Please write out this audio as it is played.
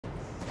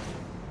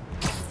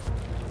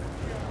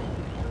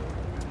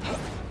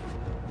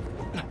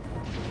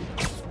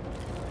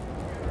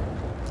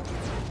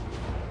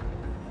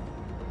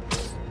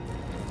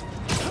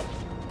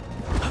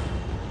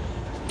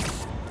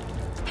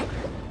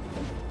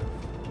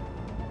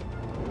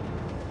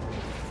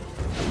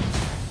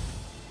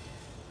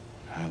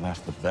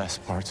left the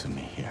best parts of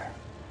me here.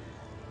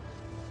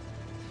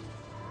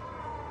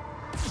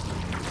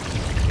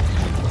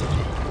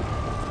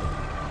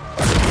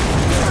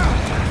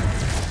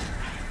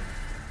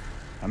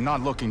 I'm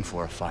not looking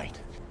for a fight.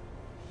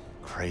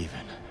 Kraven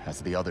has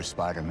the other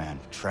Spider-Man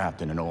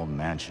trapped in an old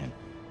mansion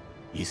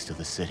east of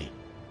the city.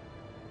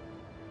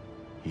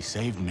 He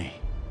saved me.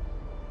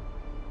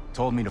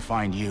 Told me to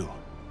find you.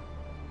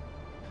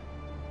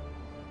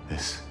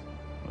 This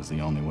was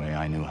the only way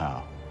I knew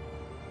how.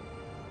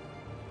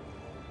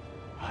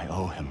 I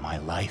owe him my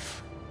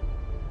life.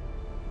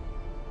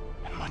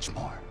 And much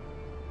more.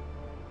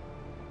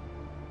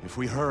 If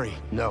we hurry...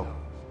 No.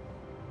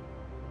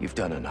 You've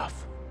done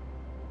enough.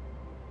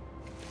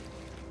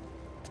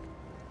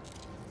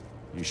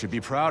 You should be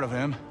proud of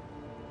him.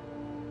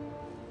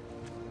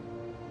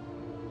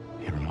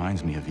 He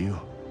reminds me of you.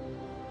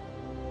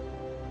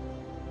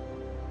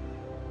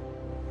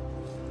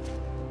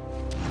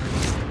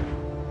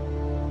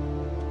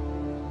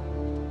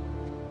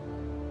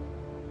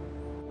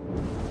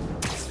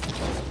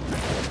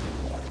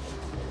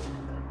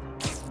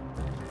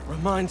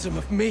 Reminds him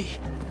of me.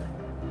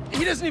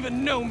 He doesn't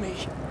even know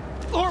me.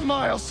 Or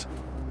Miles.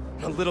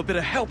 A little bit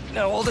of help,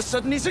 now all of a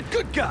sudden he's a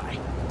good guy.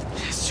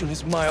 As soon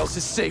as Miles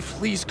is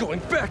safe, Lee's going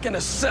back in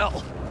a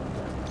cell.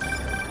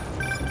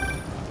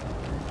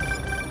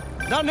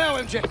 Not now,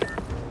 MJ.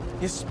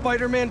 Is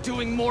Spider-Man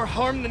doing more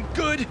harm than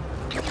good?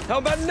 How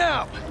about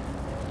now?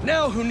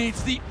 Now who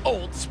needs the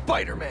old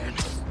Spider-Man?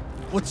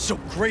 What's so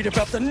great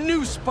about the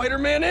new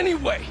Spider-Man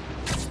anyway?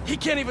 He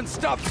can't even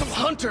stop some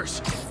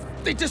hunters.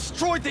 They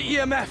destroyed the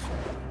EMF.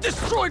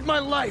 Destroyed my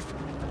life.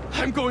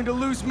 I'm going to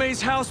lose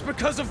May's house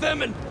because of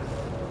them and...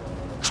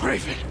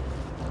 Kraven.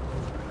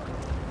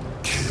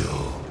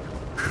 Kill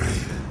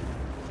Kraven.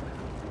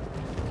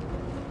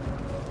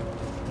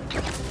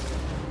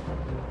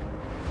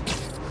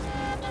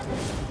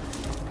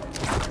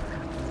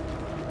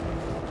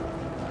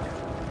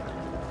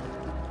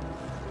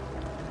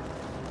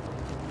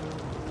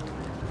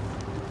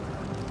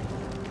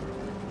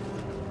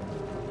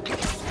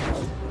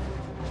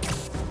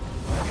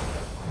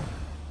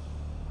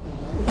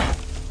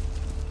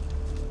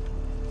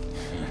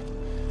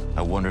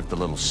 I wonder if the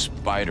little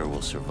spider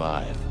will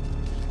survive.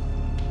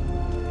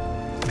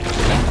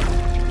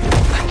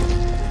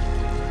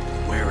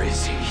 Where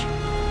is he?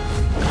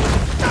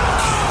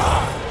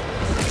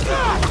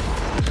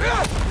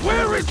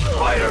 Where is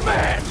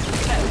Spider-Man?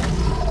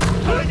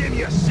 Find him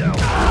yourself!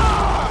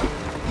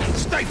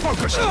 Stay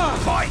focused!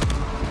 Fight!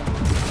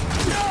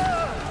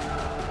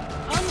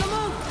 On the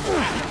move!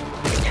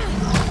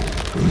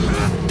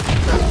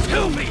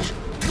 Tell me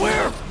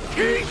where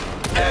he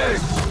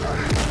is!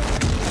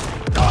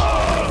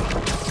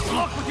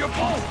 Block with your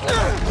bow!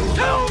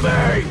 Tell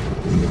me!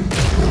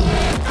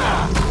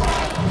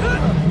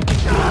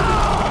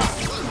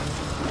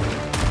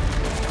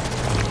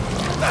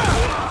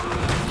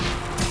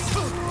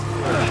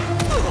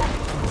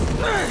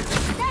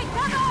 Stay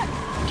covered!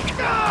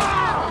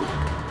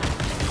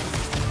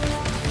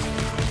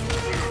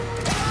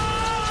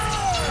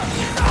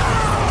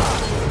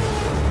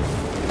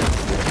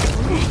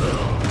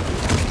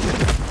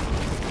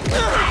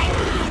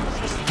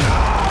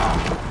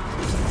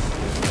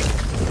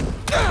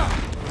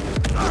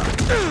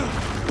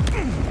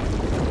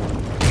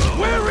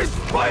 Where is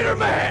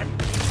Spider-Man?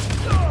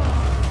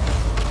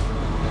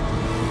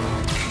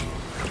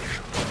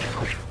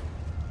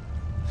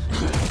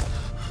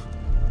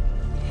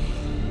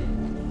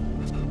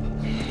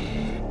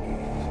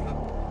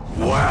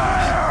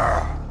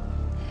 Where?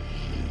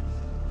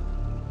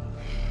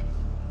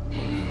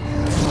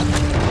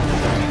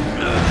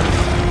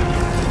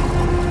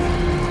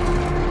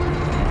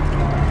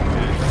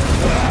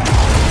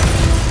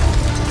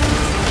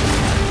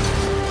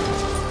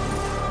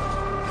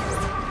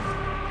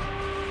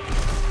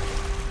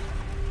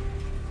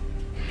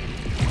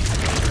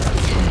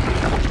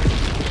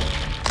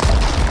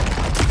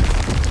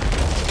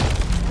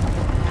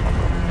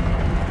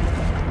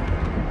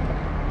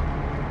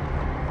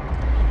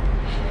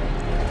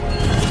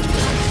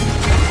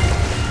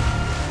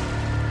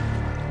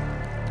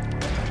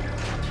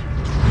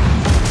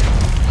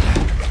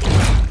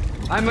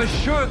 I'm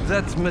assured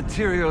that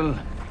material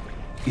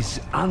is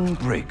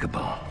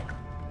unbreakable.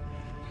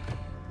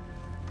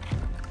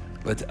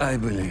 But I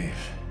believe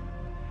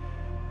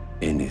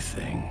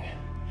anything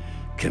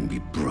can be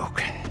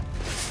broken.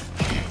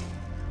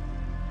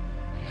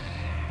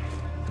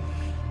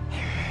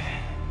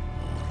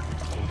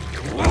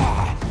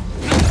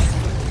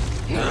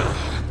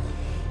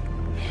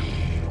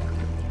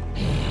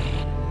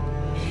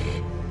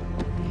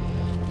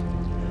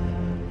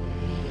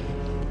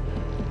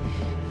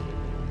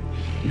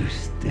 You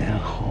still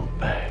hold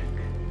back.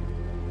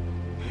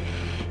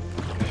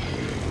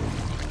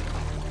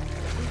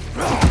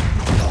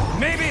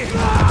 Maybe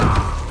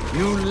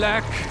you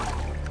lack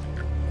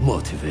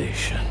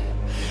Motivation.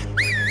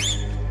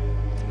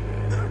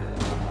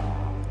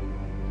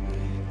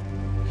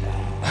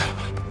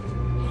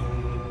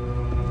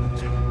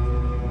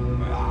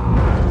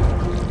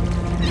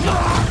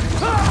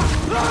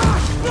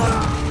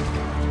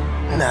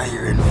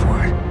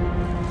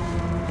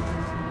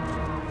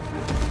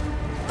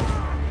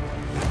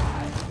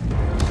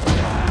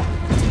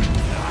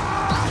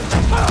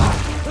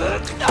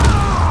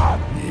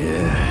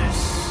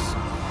 Yes.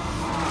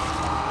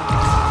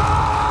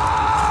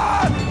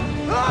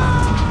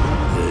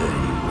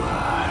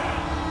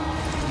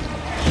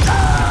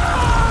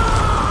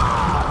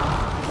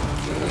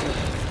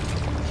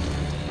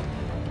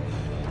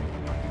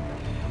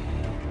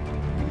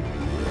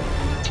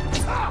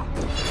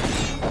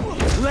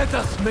 Let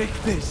us make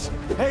this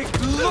a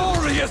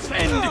glorious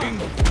ending!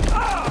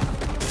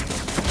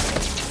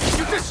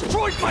 You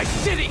destroyed my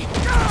city!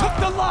 Took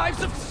the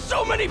lives of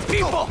so many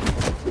people!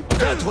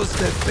 That was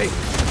their fate,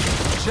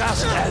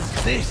 just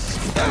as this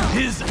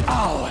is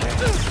ours.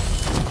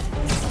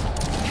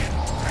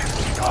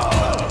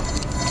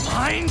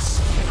 Mines?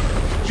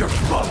 Your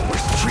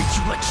followers treat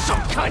you like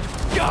some kind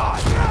of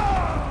god!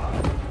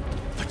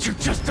 But you're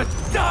just a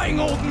dying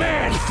old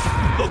man,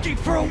 looking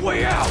for a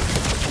way out!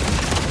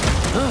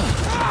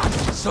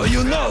 So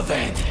you know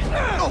then?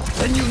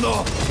 Then you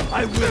know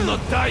I will not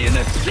die in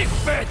a sick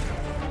bed!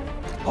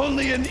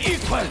 Only an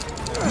equal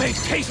may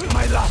taste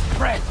my last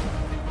breath!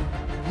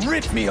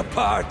 Rip me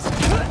apart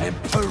and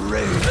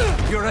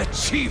parade your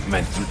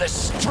achievement through the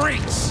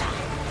streets!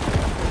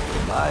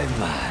 My.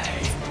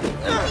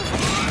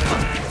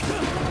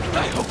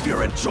 I hope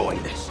you're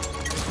enjoying this.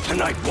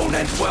 Tonight won't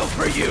end well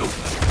for you!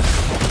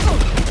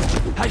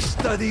 I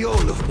study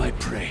all of my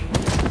prey.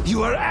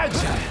 You are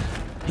agile.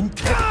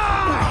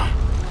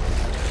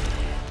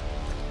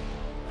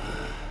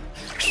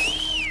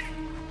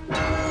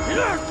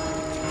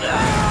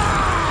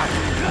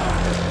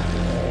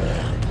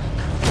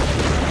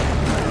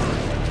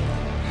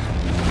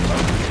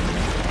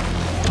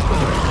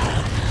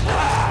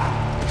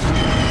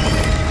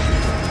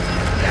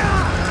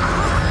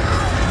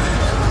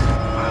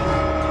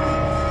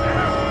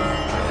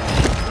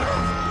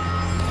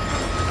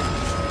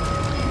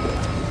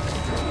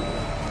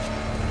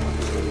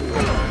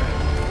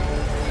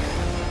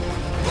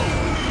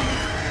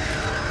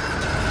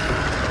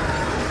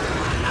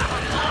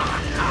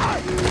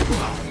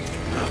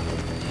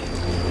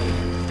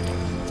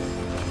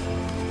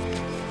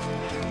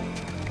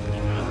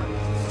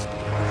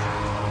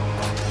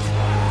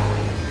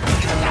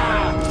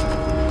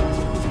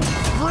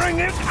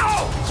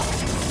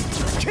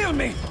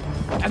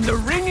 And the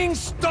ringing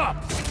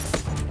stops!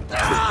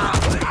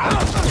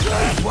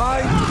 Why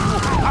you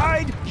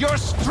hide your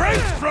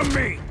strength from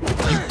me?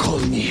 You call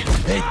me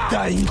a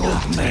dying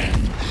old man,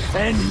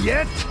 and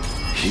yet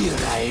here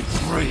I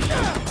breathe.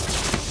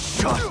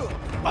 Shut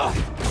up!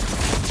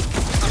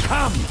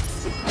 Come,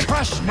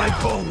 crush my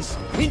bones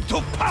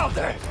into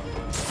powder!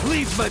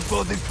 Leave my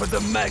body for the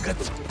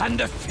maggots and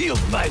the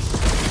field mice!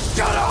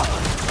 Shut up!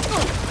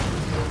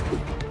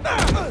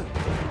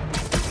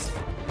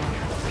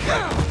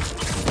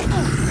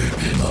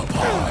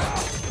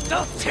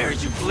 I'll tear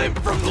you limb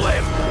from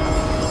limb!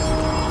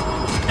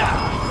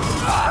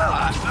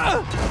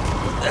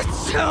 That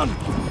sound!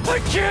 I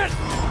can't!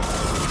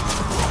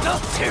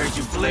 I'll tear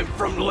you limb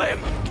from limb!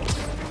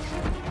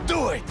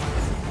 Do it!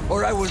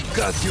 Or I will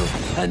gut you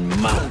and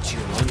mount you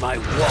on my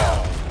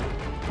wall!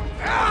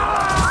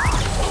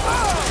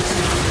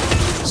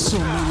 So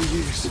many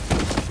years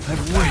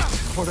I've waited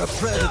for a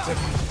predator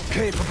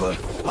capable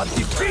of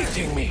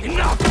defeating me!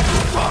 Enough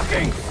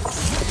talking!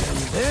 And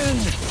then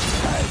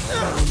I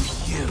found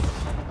you.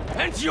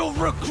 And you'll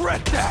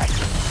regret that!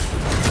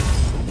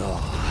 No,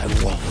 I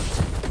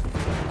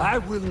won't. I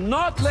will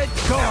not let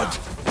God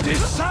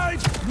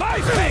decide my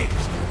fate!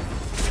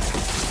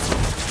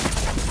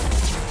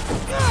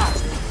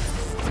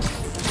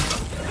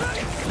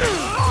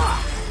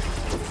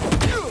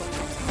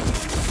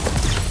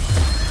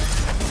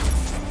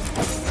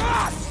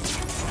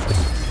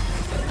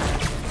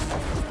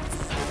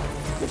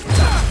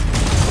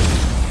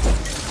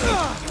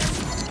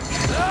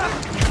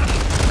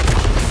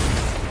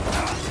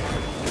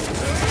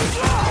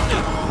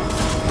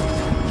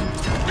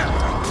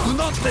 Do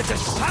not let the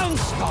sound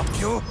stop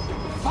you!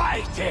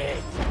 Fight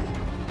it!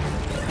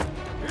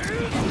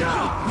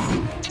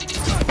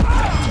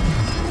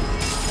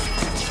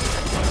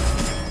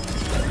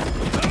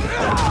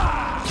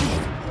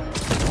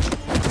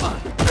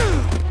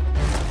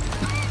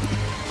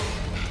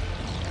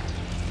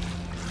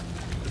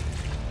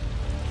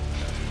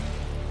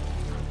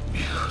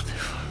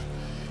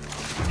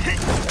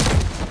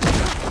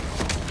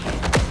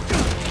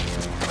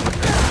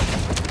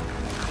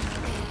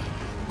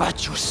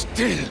 But you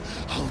still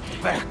hold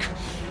back.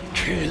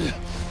 Kill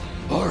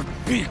or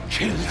be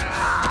killed.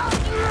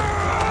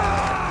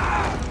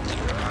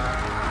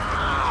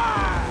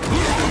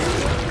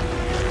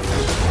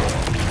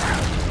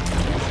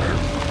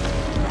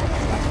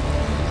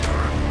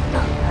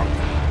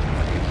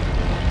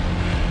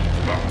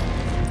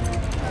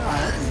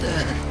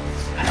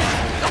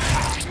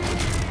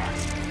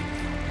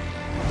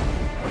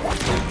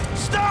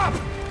 Stop!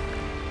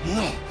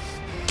 No.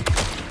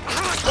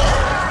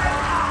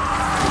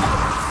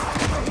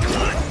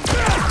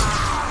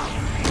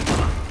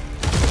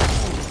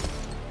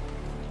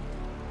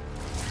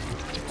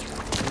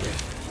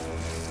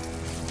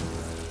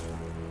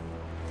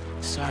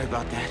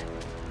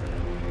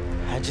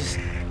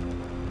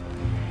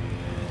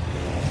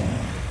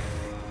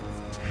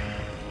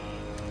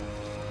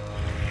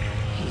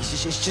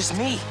 It's just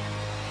me.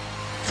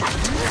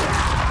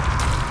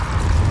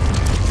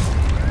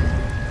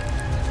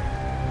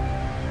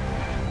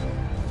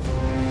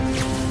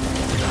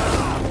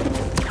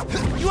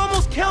 You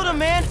almost killed him,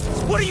 man!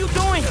 What are you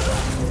doing?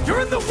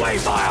 You're in the way,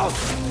 Miles!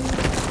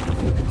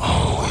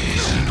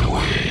 Always in the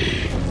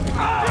way.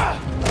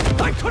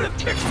 I could have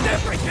fixed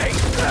everything!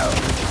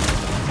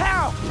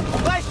 How?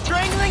 By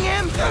strangling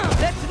him?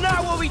 That's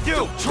not what we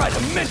do! Try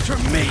to mentor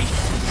me!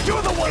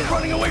 You're the one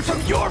running away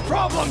from your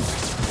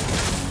problems!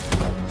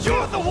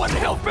 You're the one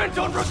hell-bent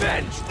on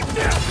revenge!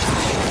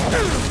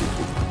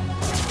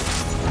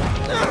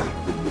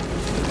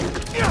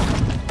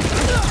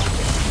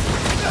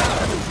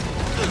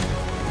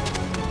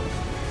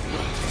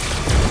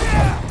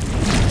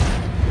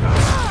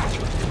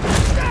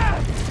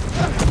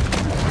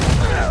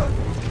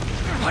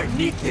 I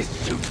need this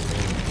suit.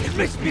 It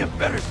makes me a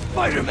better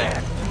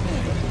Spider-Man.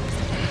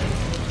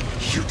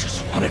 You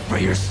just want it for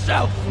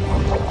yourself.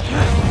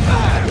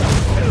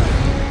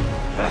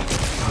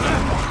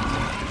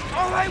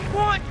 All I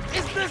want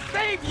is to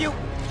save you!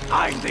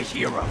 I'm the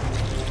hero.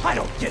 I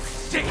don't get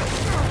saved.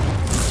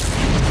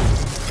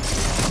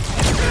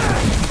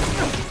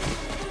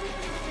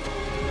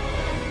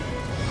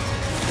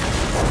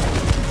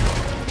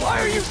 Why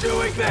are you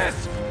doing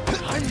this?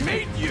 I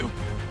made you.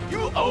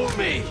 You owe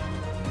me.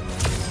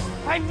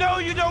 I know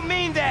you don't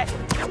mean that!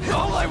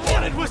 All I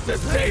wanted was to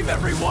save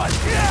everyone.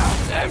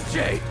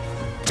 MJ,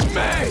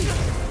 May.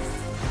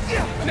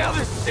 Now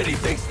the city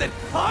thinks that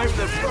I'm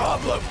the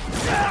problem.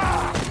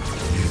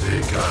 You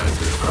think I'm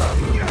the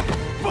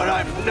problem? But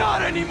I'm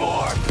not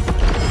anymore.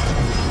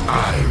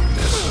 I'm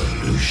the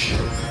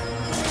solution.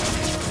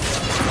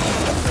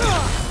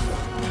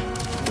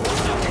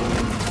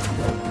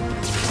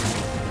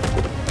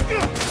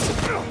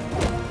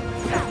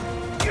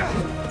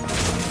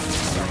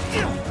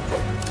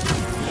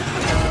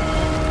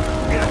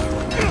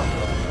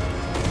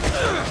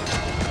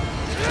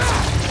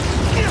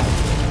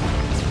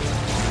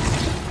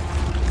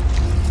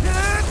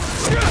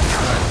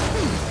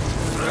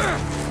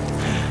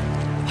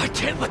 I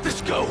can't let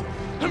this go.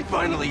 I'm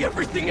finally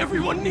everything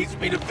everyone needs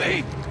me to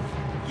be.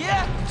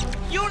 Yeah?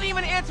 You don't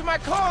even answer my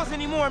calls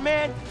anymore,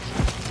 man!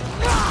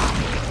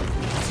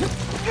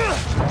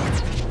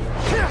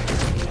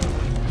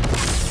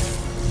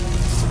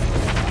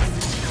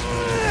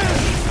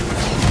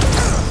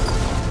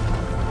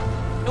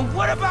 And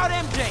what about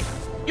MJ?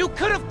 You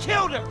could have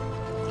killed her!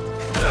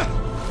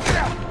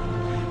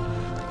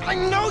 I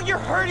know you're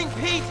hurting,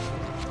 Pete,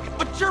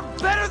 but you're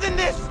better than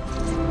this!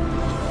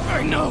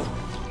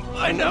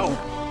 I know,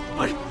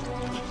 but...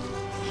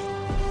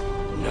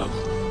 No.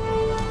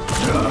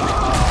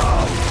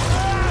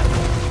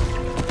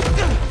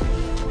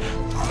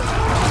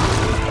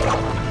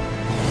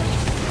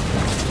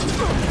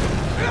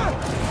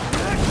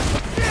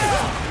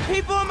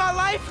 People in my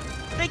life,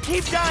 they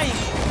keep dying.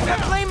 I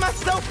blame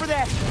myself for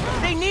that.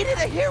 They needed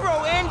a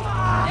hero, and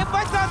if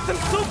I thought some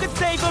suit could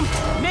save them,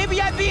 maybe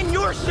I'd be in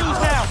your shoes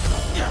now.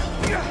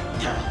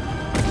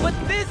 But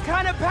this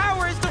kind of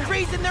power is the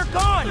reason they're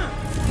gone.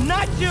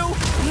 Not you,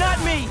 not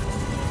me.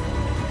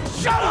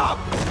 Shut up!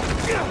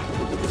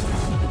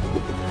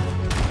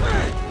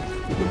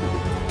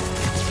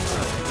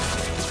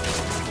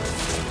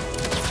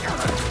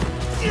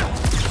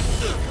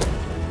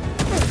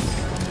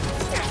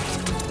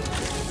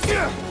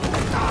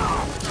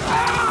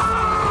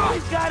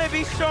 He's gotta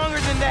be stronger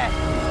than that.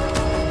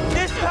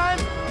 This time,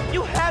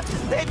 you have to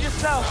save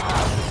yourself.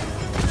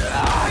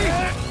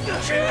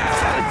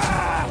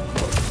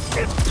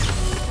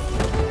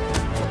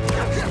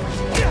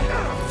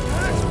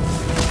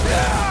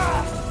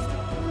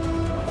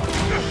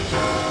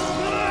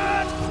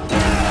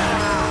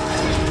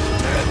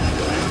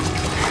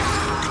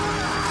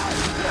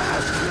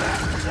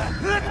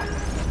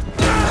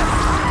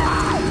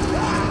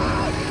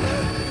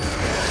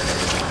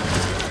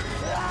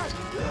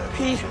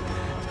 Pete,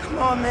 come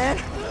on, man.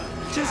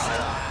 Just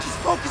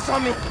focus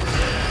on me.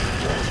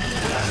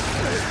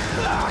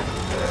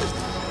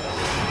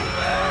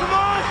 Come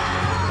on!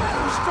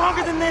 I'm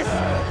stronger than this.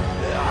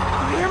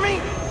 You hear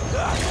me?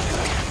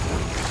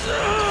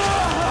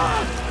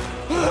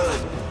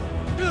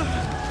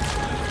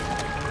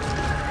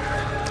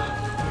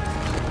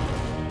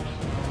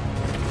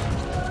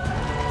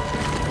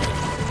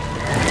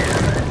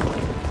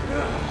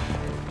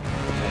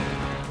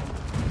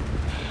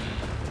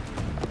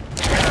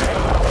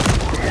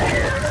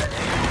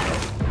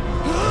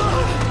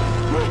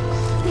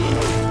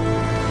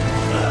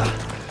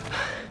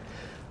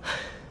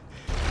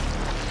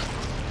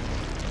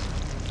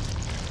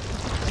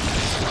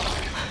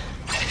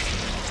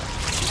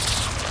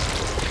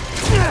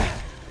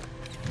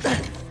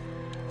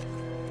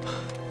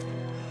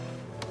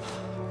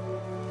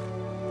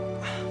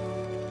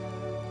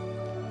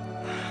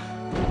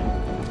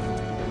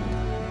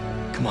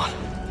 Come on,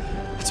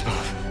 let's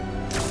move.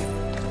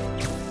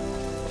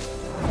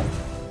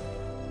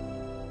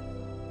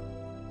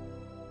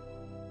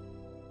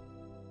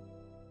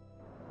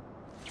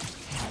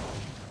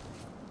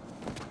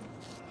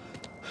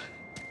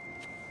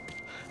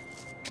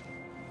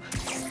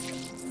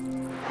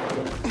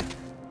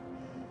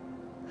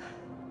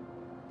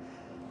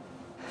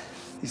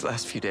 these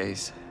last few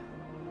days.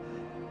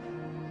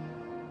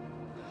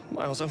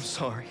 Miles, I'm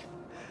sorry.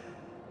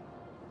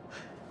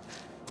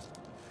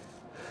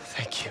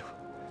 Thank you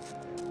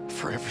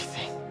for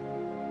everything.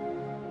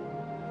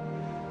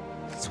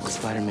 That's what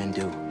Spider-Man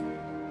do.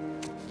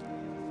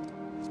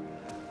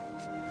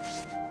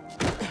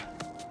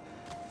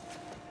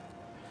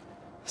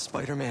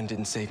 Spider-Man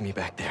didn't save me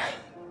back there.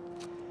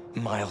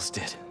 Miles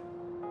did.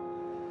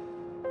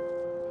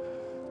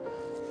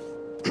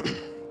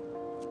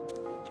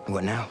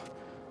 What now?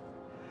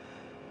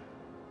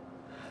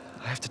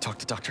 I have to talk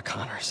to Dr.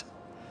 Connors.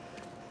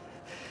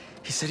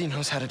 He said he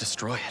knows how to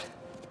destroy it.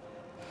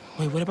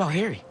 Wait, what about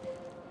Harry?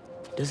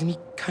 Doesn't he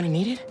kind of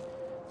need it?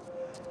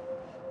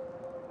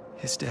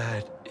 His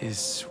dad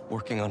is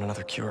working on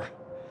another cure.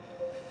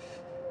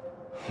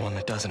 One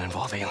that doesn't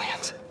involve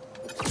aliens.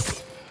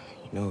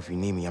 You know, if you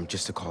need me, I'm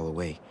just a call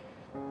away.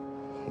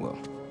 Well,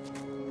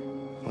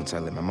 once I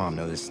let my mom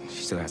know this,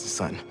 she still has a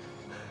son.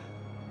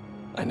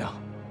 I know.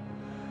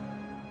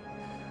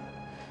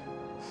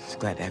 Just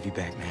glad to have you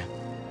back, man.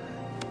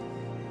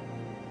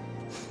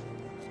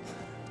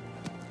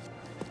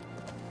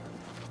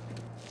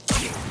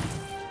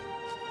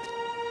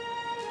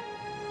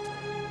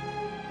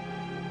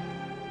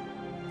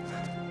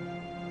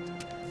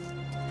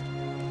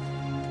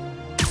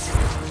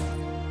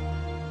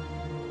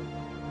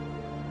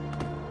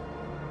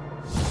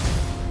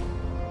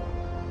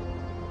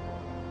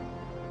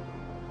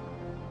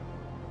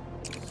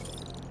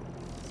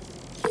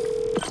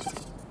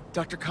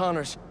 Dr.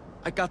 Connors,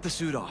 I got the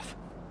suit off.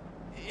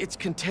 It's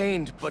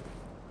contained, but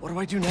what do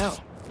I do now?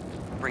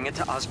 Bring it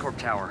to Oscorp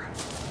Tower.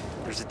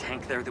 There's a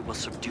tank there that will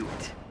subdue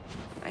it.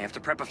 I have to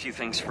prep a few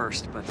things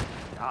first, but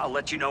I'll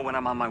let you know when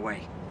I'm on my way.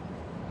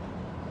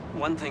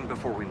 One thing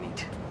before we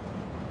meet.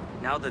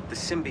 Now that the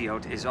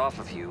symbiote is off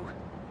of you,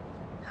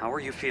 how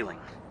are you feeling?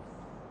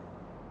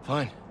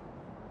 Fine.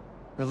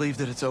 Relieved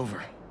that it's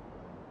over.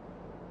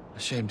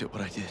 Ashamed at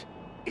what I did.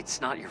 It's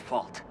not your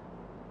fault.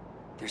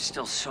 There's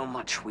still so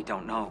much we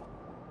don't know.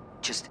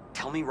 Just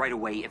tell me right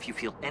away if you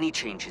feel any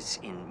changes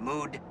in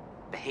mood,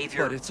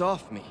 behavior... But it's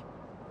off me.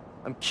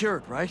 I'm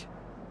cured, right?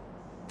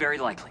 Very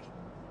likely.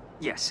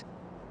 Yes.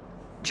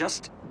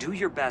 Just do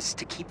your best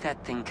to keep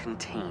that thing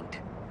contained.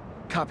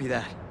 Copy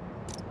that.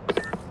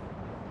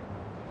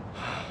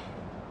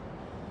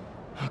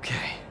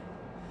 Okay.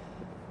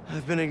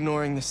 I've been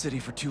ignoring the city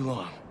for too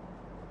long.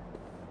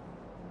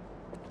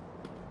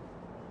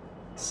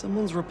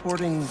 Someone's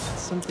reporting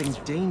something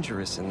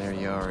dangerous in their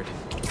yard.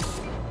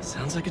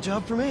 Sounds like a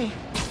job for me.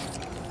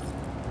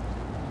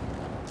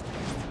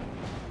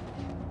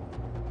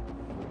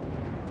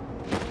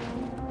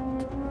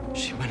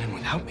 She went in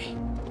without me.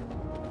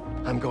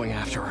 I'm going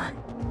after her.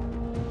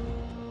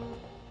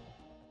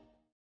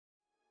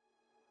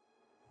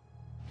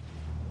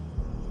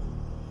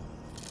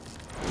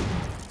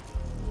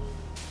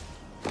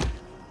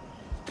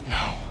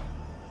 No.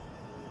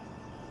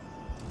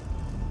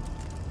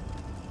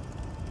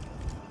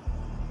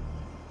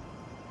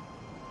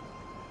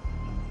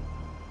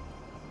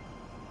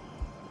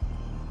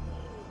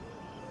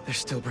 They're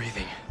still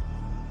breathing.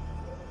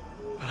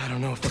 But I don't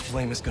know if the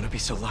flame is gonna be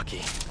so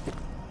lucky.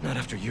 Not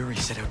after Yuri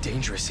said how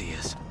dangerous he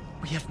is.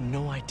 We have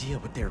no idea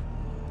what their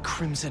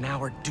Crimson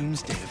Hour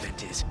Doomsday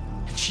event is,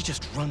 and she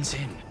just runs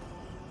in.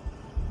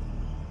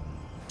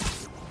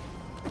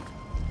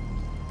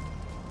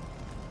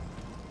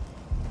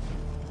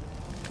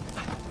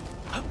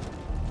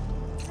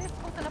 This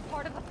wasn't a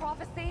part of the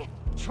prophecy.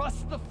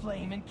 Trust the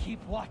flame and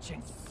keep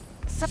watching.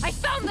 So I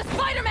found the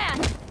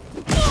Spider-Man!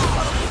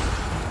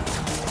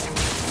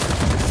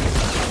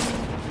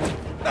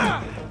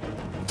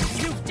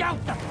 You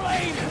doubt the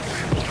flame!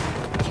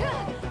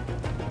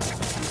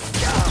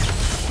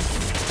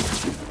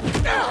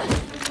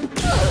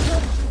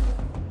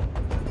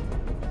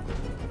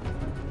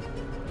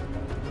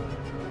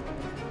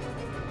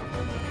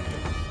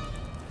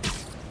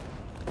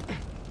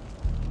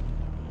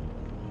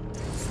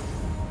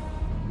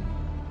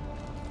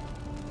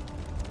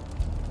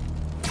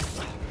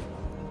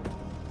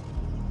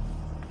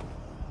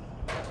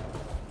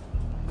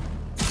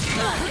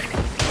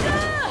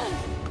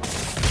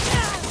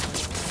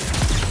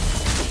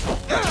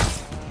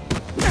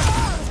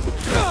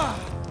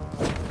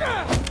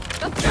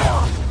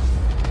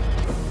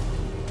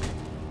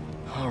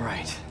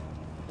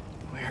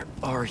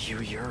 Are you,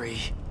 Yuri?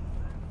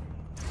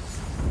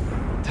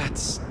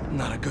 That's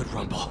not a good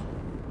rumble.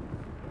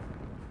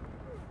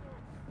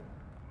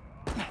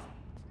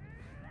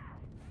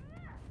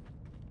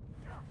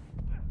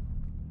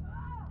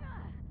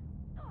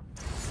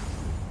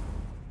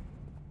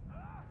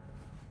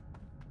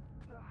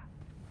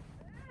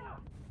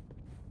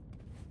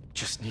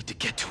 Just need to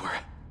get to her.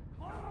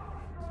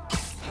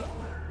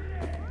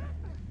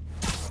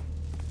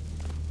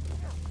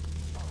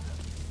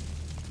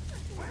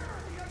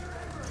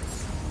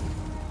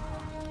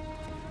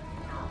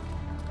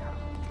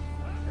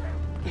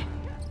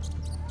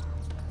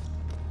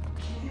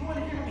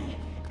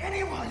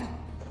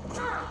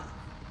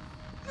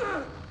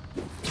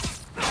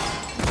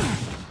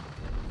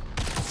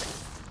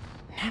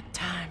 Nap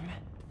time.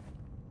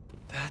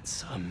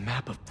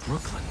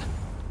 Brooklyn?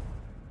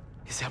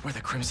 Is that where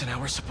the Crimson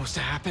Hour's supposed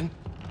to happen?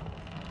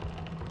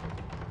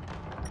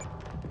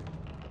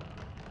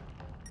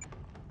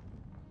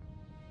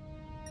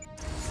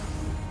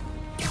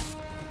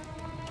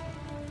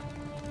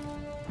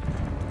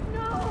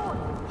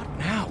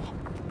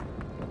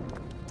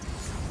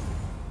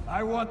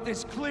 I want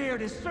this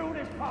cleared as soon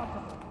as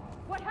possible.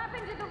 What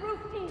happened to the roof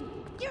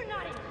team? You're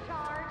not in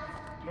charge.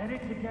 Get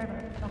it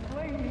together. The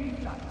flame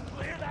needs us.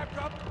 Clear that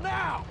rubble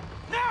now!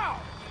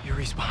 Now!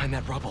 Yuri's behind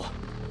that rubble.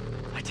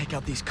 I take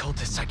out these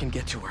cultists, I can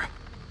get to her.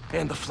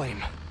 And the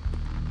flame.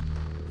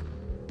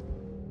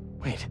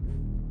 Wait.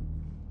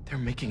 They're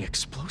making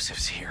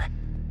explosives here.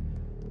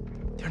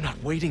 They're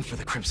not waiting for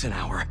the Crimson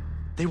Hour.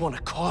 They want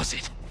to cause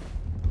it.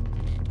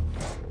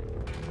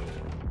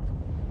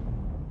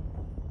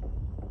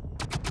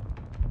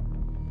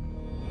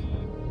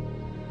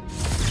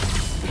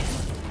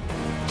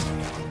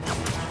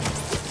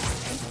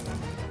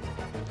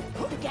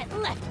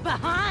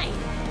 Behind!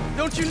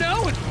 Don't you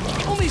know?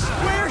 Only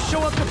squares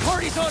show up to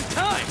parties on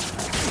time!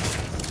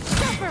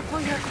 Suffer for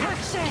your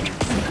actions!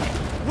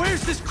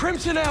 Where's this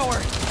Crimson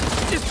Hour?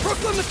 Is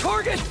Brooklyn the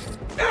target?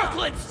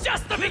 Brooklyn's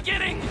just the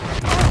beginning!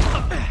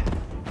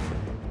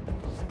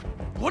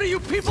 What do you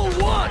people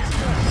want?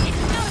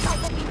 It's not about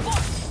what we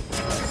want!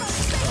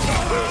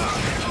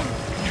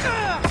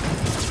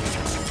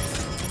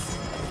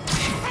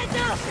 Heads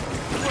up!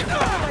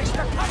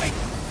 They're coming!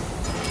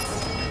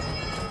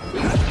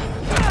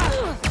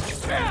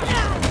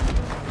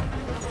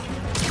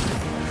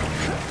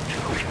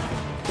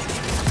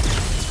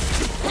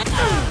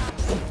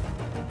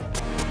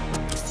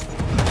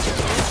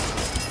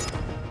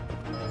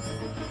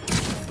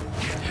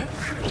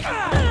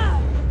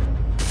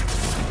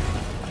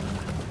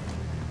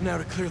 Now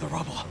to clear the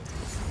rubble.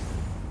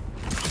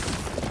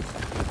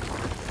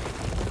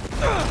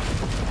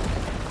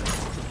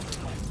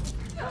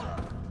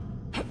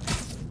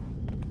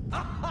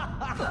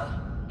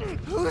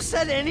 Who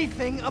said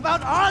anything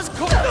about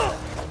Oscorp?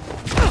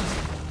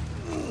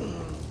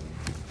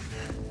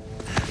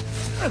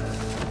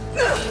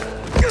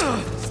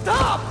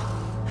 Stop!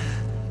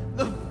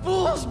 The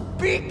fool's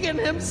beacon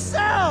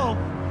himself,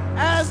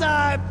 as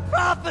I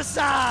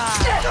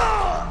prophesied!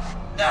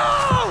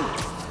 No!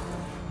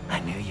 I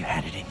knew you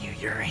had it in you,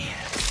 Yuri.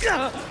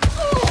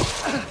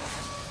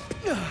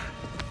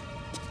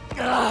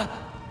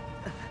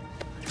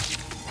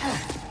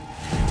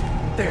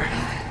 There.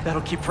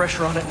 That'll keep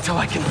pressure on it until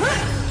I can...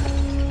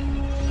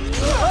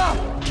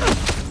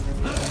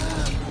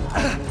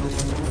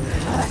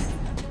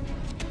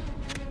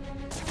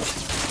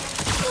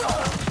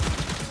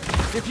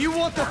 If you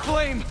want the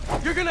flame,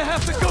 you're gonna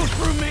have to go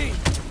through me!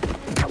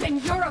 Then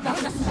you're about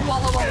to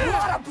swallow a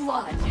lot of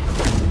blood!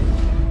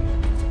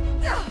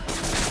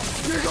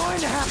 You're going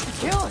to have to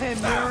kill him,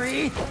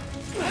 Yuri!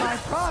 My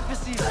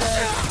prophecy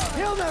says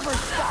he'll never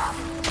stop!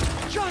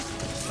 Just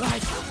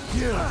like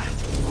you!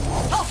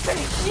 I'll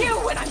finish you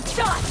when I'm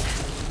done!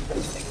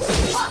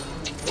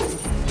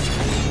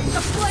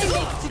 The flame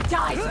needs to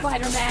die,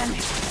 Spider-Man!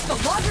 The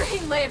longer he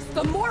lives,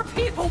 the more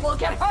people will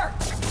get hurt!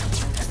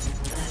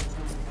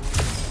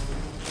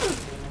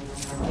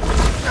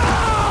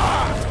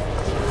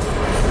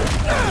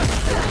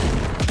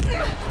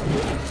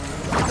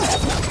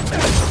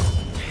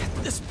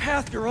 This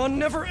path you're on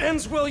never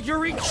ends well,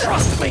 Yuri.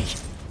 Trust me!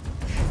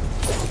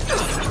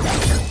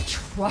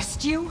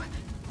 Trust you?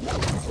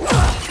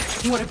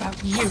 What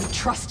about you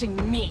trusting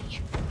me?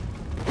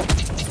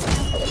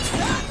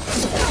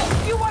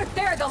 You weren't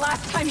there the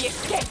last time he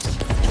escaped!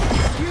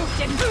 You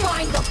didn't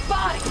find the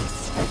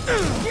bodies!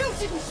 You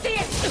didn't see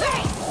his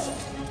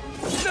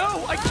face!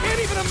 No, I can't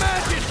even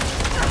imagine!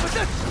 But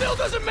that still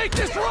doesn't make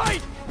this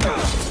right!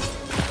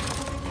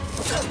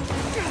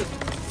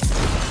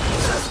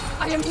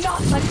 I am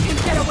not letting him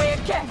get away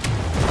again!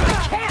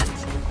 I can't!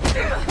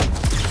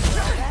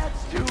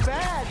 That's too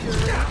bad,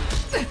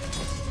 Yuri!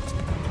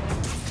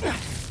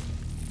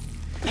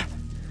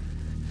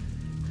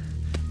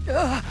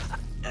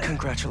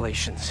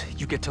 Congratulations.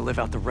 You get to live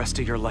out the rest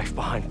of your life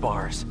behind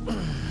bars.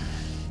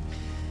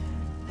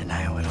 And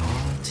I owe it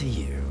all to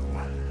you.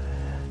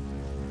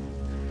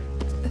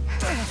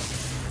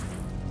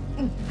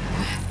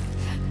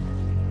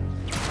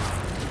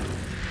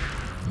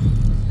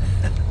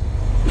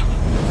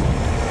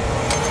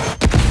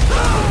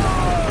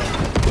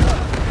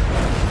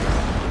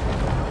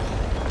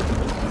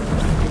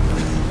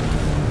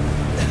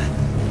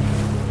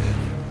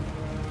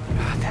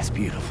 That's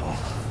beautiful.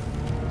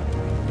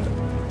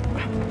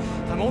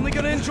 I'm only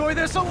gonna enjoy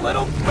this a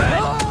little bit!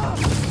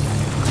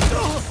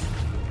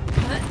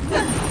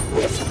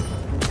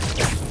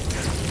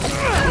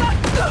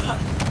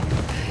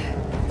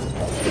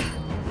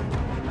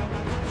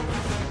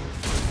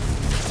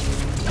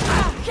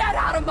 Get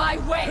out of my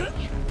way!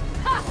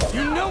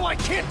 You know I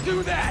can't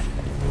do that!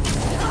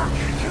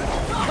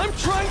 I'm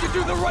trying to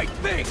do the right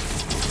thing!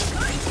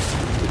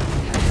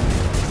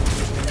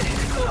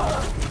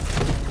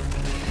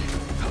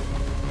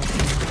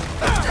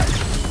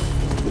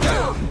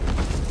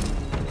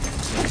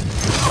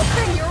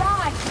 Open your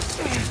eyes!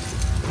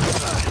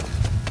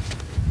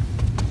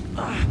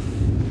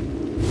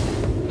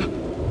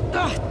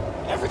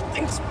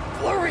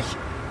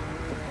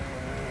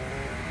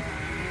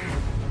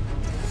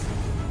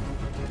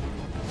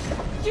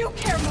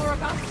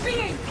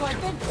 being good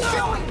than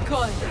doing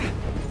good!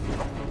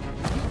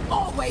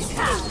 Always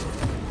have!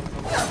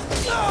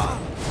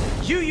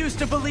 You used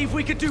to believe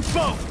we could do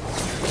both!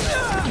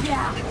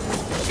 Yeah,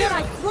 then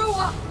I grew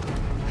up!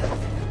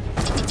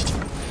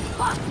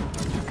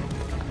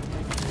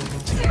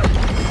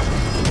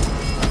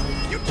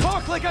 You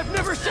talk like I've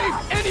never saved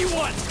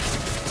anyone!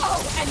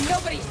 Oh, and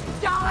nobody's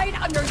died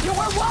under your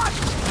watch?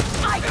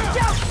 I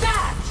doubt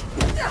that!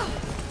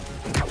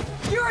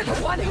 You're the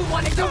one who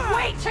wanted to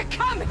wait to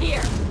come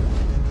here!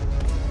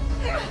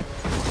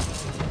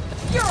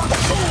 You're a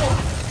fool!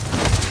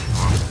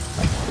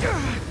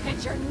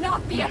 And you're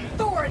not the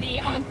authority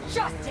on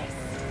justice!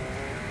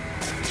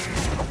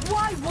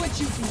 Why would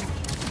you be?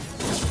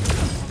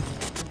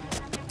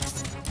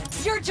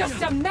 You're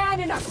just a man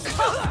in a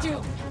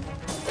costume!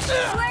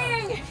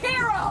 Playing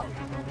hero!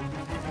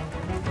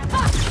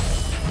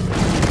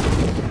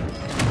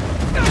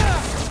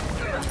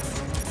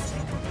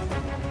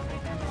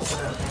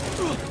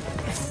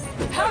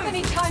 How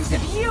many times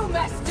have you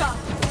messed up?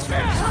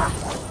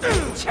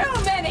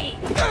 Too many!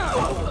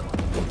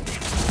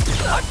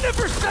 I've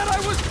never said I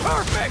was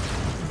perfect!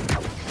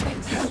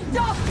 Then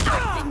stop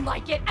acting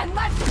like it and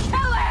let's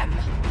kill him!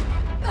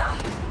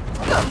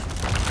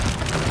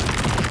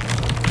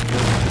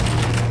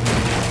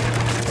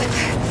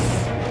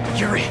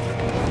 Yuri!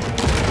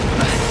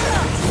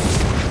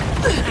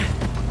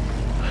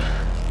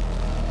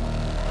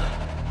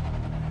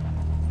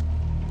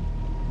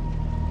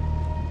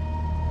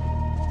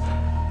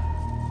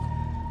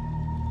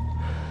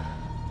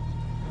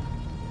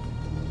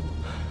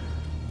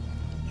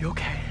 You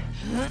okay?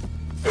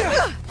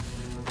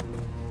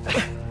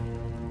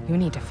 You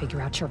need to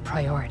figure out your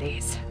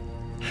priorities.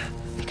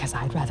 Because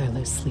I'd rather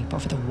lose sleep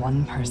over the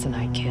one person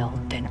I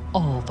killed than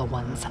all the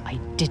ones I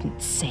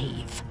didn't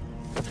save.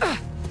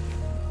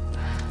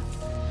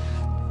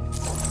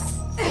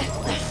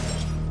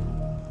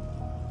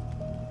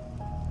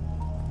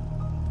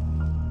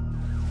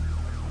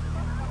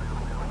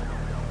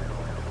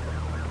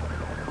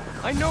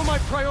 I know my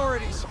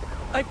priorities.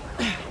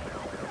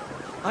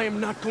 I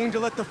am not going to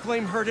let the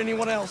flame hurt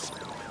anyone else.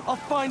 I'll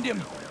find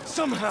him,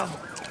 somehow.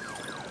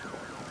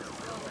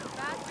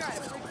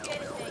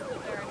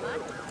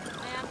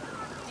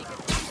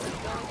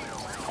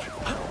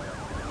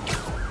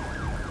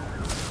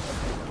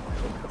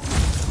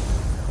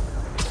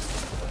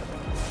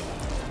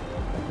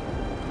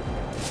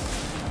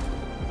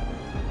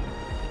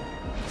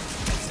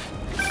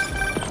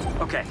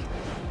 Okay.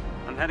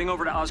 I'm heading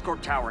over to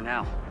Oscorp Tower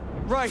now.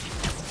 Right.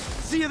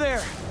 See you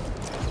there.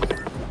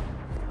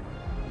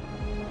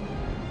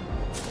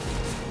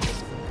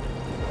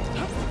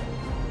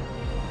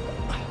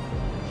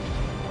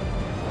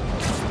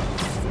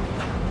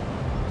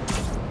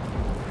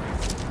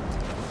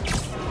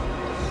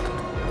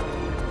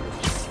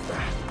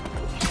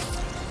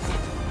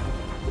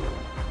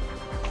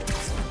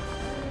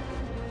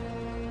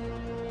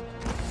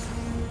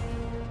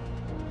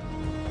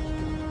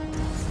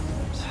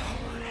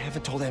 I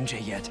haven't told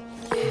MJ yet.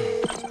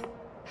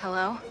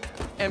 Hello?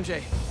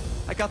 MJ,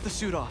 I got the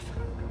suit off.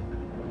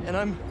 And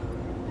I'm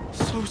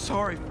so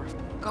sorry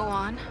Go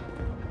on.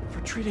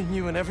 for treating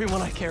you and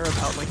everyone I care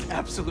about like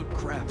absolute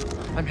crap.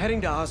 I'm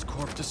heading to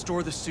Oscorp to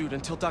store the suit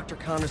until Dr.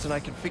 Connors and I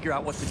can figure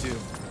out what to do.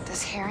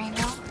 Does Harry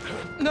know?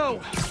 No!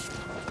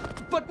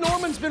 But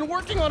Norman's been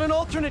working on an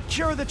alternate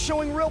cure that's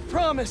showing real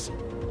promise.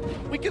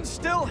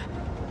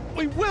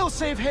 We will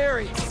save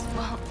Harry!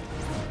 Well,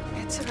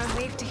 it's a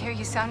relief to hear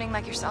you sounding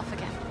like yourself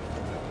again.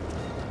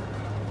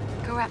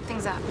 Go wrap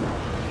things up.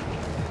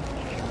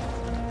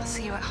 I'll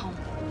see you at home.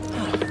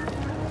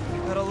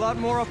 Got a lot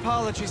more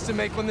apologies to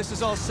make when this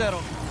is all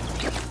settled.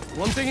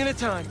 One thing at a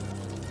time.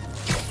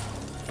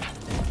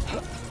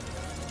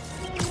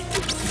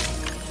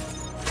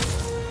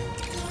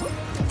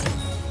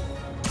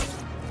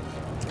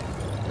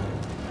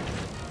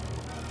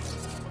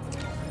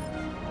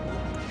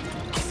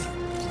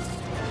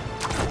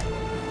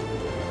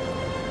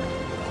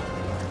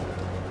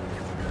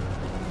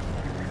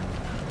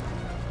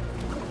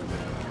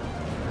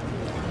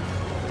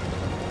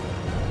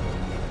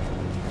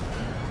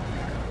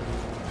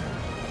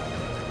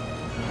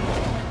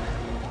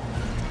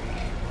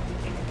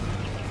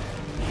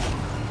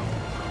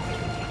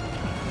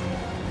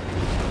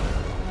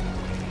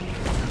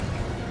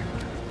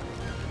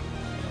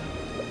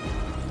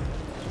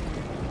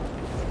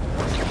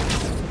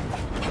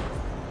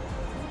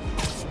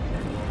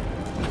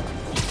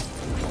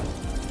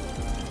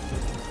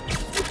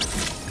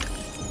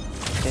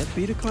 Can't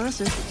beat a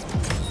classic.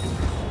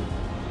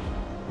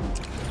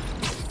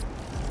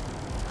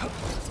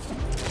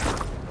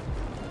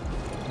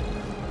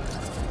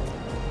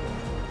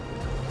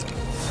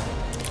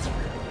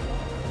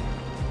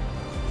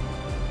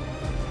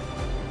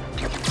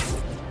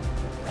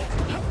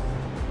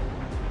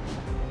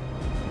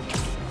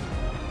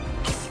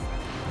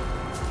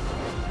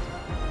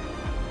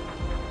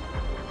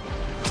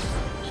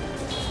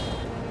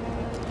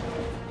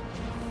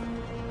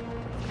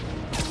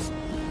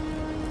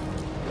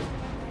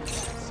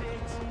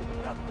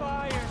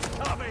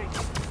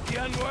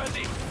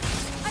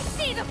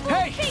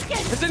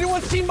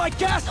 anyone seen my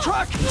gas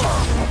truck? The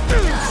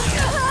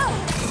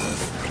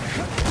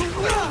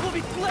world will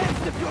be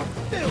cleansed of your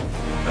filth!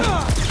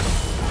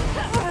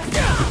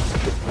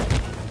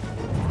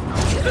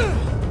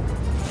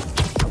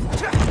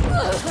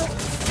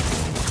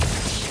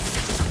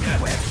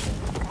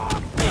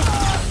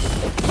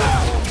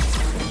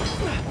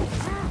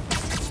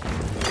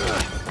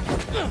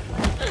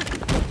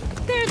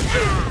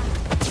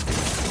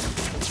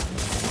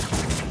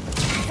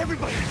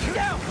 Everybody,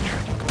 down!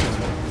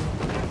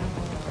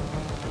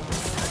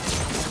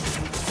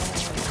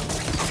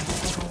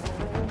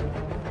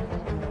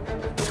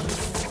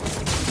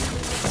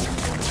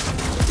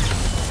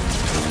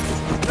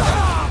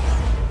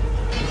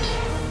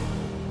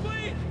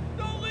 Please,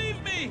 don't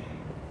leave me!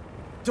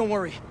 Don't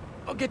worry.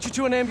 I'll get you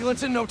to an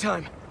ambulance in no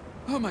time.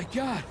 Oh my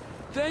god,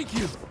 thank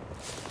you!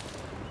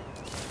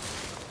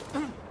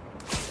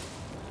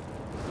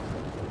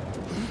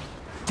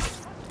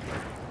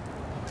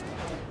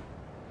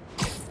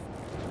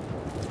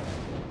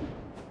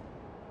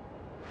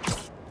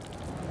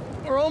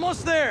 We're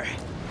almost there!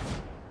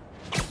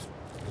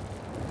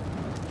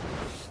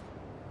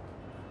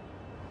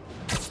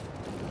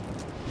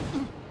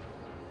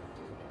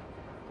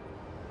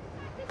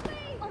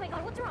 Oh my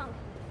god, what's wrong?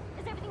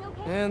 Is everything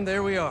okay? And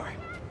there we are.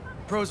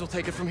 Pros will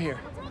take it from here.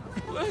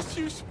 Bless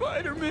you,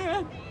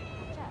 Spider-Man!